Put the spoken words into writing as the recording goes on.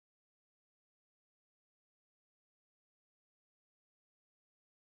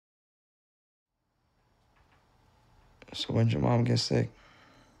So when did your mom get sick?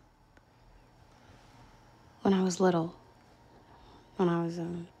 When I was little. When I was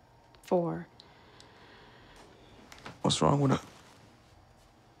 4. What's wrong with her?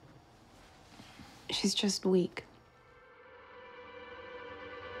 She's just weak.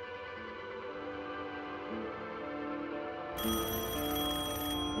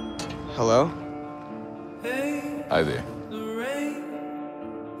 Hello? Hi there.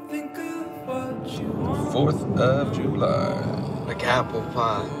 4th of July. Like apple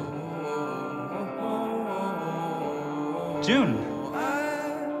pie. June.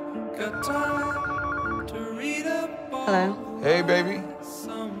 Hello? Hey, baby.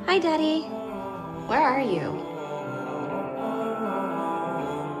 Hi, Daddy. Where are you?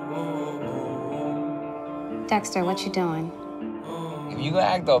 Dexter, what you doing? If you gonna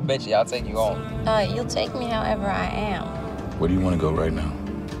act all bitchy, I'll take you home. You'll take me however I am. Where do you want to go right now?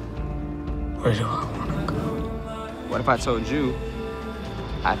 Where do I want to go? What if I told you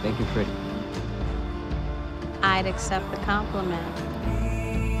I think you're pretty? I'd accept the compliment.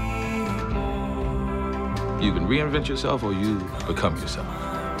 You can reinvent yourself or you become yourself.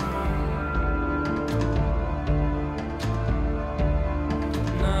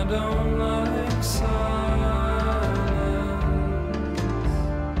 I don't like silence.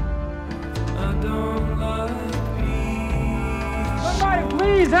 I don't like peace. Somebody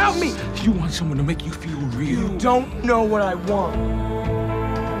please help me! You want someone to make you feel real. You don't know what I want.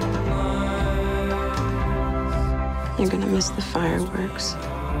 You're gonna miss the fireworks.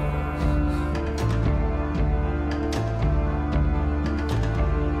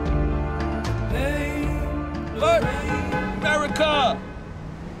 Look! America!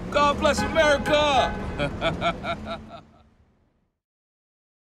 God bless America!